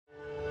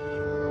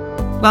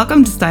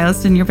Welcome to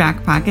Stylist in Your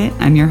Back Pocket.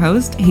 I'm your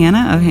host,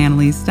 Hannah of Hannah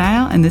Lee's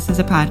Style, and this is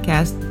a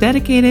podcast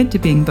dedicated to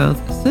being both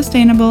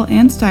sustainable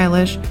and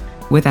stylish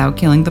without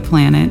killing the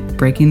planet,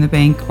 breaking the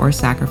bank, or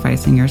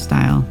sacrificing your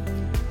style.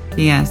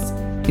 Yes,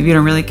 if you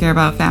don't really care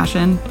about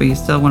fashion, but you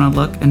still want to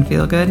look and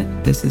feel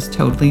good, this is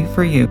totally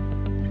for you.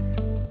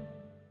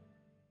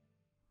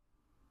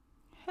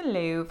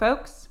 Hello,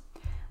 folks.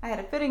 I had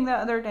a fitting the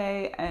other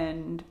day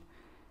and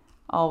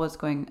all was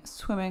going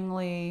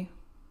swimmingly.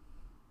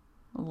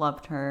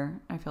 Loved her.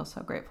 I feel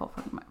so grateful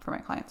for my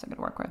clients I get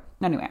to work with.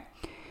 Anyway,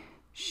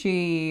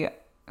 it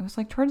was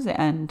like towards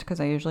the end, because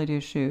I usually do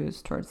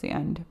shoes towards the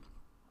end.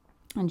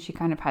 And she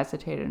kind of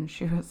hesitated and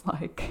she was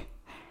like,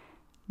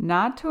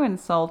 not to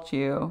insult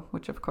you,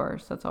 which of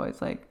course, that's always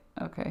like,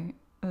 okay,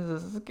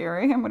 this is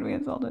scary. I'm going to be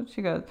insulted.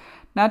 She goes,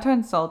 not to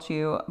insult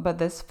you, but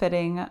this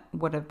fitting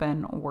would have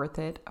been worth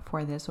it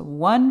for this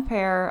one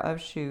pair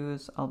of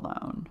shoes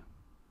alone.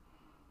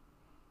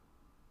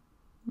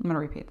 I'm going to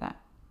repeat that.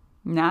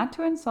 Not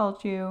to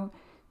insult you,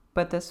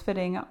 but this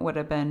fitting would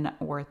have been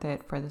worth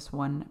it for this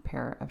one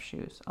pair of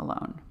shoes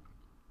alone.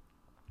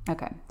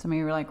 Okay, some of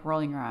you were like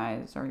rolling your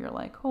eyes, or you're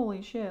like,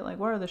 holy shit, like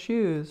what are the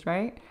shoes,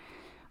 right?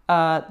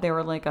 They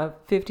were like a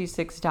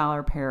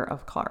 $56 pair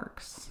of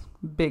Clarks.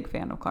 Big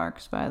fan of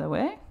Clarks, by the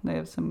way. They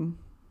have some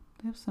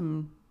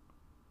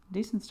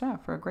decent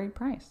stuff for a great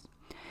price.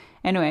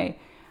 Anyway,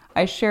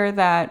 I share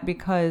that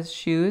because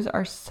shoes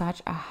are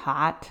such a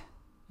hot,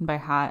 and by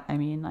hot I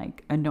mean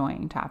like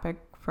annoying topic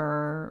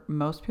for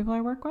most people I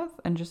work with,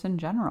 and just in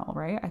general,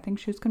 right? I think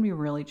shoes can be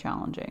really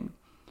challenging.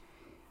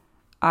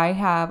 I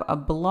have a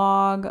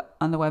blog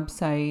on the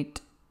website,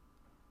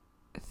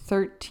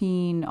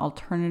 13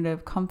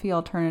 comfy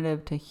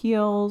alternative to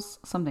heels,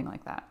 something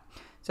like that.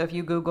 So if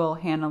you Google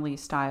Hannah Lee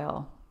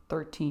Style,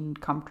 13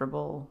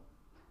 comfortable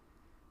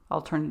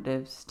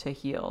alternatives to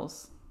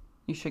heels,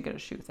 you should get a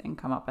shoe thing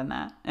come up in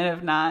that. And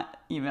if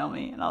not, email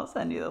me and I'll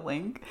send you the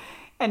link.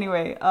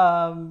 Anyway,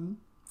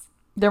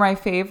 they're my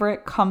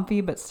favorite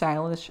comfy but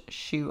stylish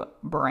shoe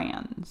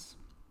brands.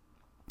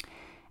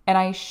 And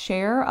I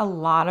share a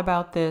lot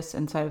about this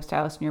inside of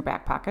Stylist in Your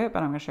Back Pocket,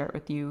 but I'm going to share it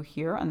with you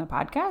here on the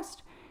podcast.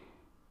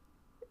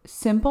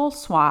 Simple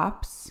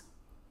swaps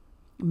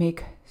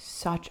make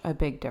such a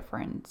big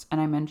difference. And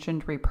I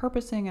mentioned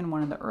repurposing in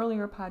one of the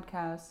earlier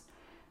podcasts,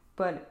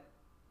 but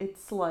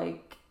it's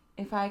like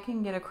if I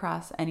can get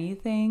across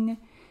anything.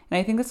 And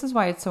I think this is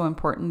why it's so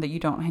important that you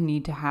don't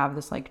need to have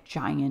this like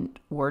giant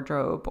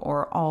wardrobe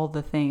or all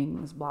the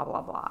things, blah,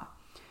 blah, blah.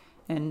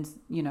 And,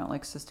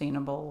 like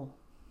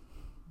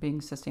being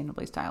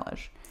sustainably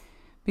stylish.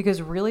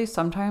 Because really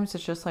sometimes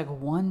it's just like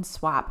one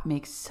swap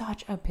makes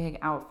such a big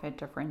outfit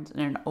difference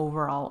and an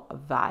overall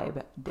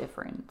vibe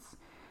difference.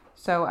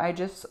 So I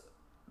just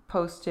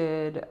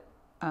posted,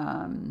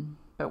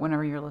 but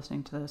whenever you're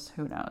listening to this,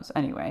 who knows?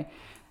 Anyway,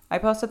 I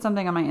posted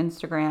something on my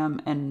Instagram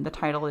and the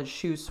title is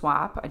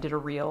ShoeSwap. I did a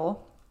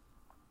reel.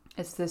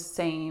 It's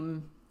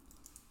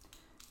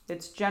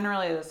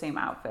generally the same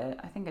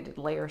outfit. I think I did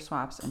layer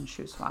swaps and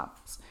shoe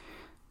swaps,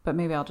 but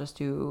maybe I'll just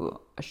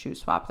do a shoe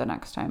swap the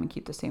next time and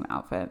keep the same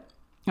outfit.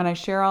 And I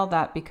share all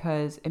that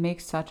because it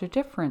makes such a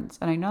difference.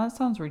 And I know that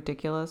sounds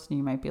ridiculous and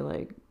you might be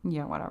like,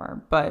 yeah,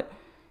 whatever, but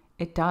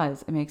it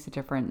does. It makes a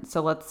difference. So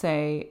let's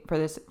say for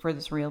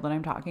this reel that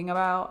I'm talking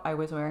about, I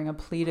was wearing a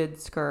pleated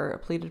skirt, a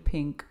pleated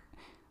pink,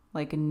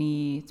 like a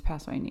knee, it's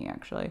past my knee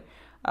actually,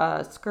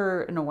 a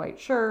skirt and a white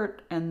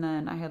shirt, and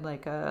then I had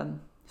like a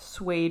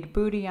suede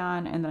booty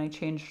on, and then I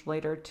changed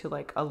later to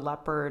like a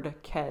leopard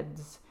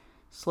Keds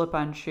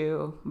slip-on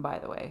shoe. By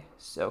the way,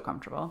 so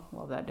comfortable.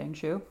 Love that dang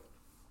shoe.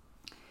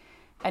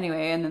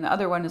 Anyway, and then the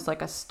other one is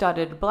like a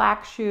studded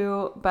black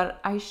shoe,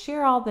 but I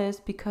share all this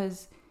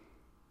because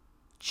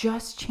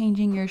just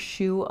changing your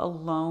shoe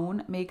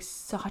alone makes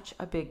such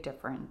a big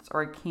difference,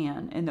 or it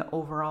can, in the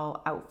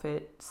overall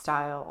outfit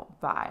style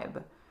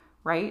vibe.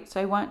 Right? So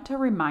I want to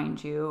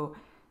remind you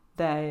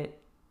that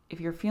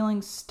if you're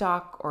feeling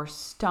stuck or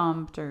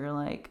stumped, or you're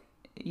like,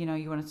 you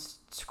want to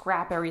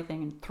scrap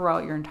everything and throw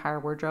out your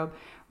entire wardrobe,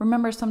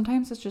 remember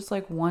sometimes it's just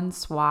like one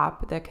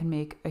swap that can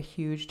make a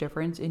huge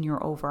difference in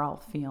your overall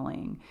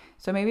feeling.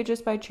 So maybe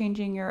just by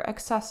changing your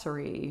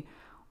accessory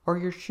or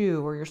your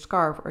shoe or your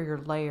scarf or your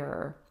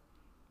layer,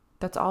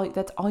 that's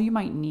all you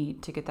might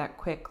need to get that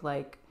quick,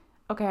 like,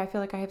 okay, I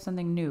feel like I have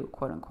something new,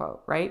 quote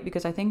unquote, right?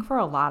 Because I think for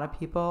a lot of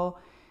people,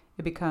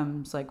 it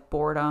becomes like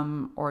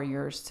boredom, or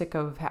you're sick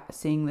of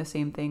seeing the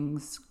same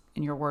things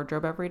in your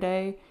wardrobe every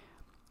day.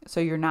 So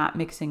you're not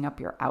mixing up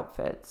your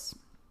outfits.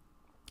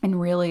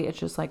 And really, it's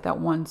just like that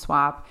one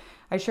swap.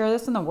 I share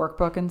this in the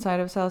workbook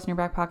inside of Stylist in Your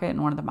Back Pocket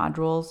in one of the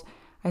modules.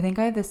 I think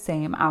I have the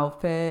same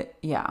outfit,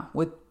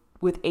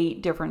 with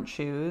 8 different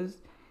shoes.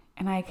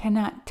 And I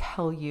cannot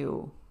tell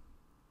you,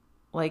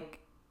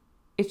 like,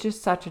 it's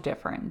just such a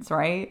difference,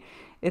 right?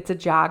 It's a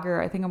jogger.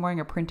 I think I'm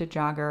wearing a printed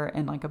jogger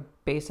and like a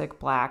basic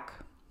black,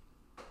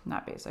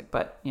 not basic,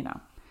 but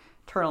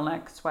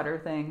turtleneck sweater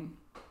thing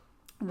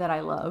that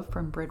I love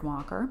from Brid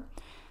Walker.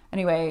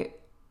 Anyway,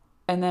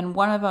 And then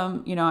one of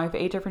them, you know, I have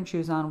 8 different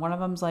shoes on. One of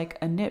them's like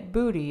a knit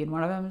booty and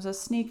one of them's a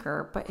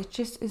sneaker, but it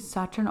just is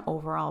such an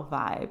overall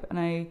vibe. And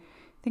I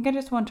think I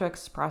just want to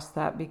express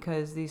that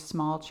because these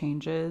small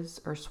changes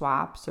or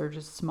swaps or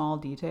just small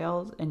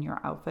details in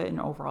your outfit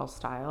and overall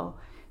style,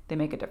 they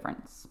make a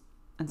difference.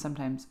 And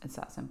sometimes it's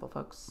that simple,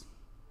 folks.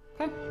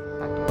 Okay,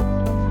 back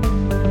to it.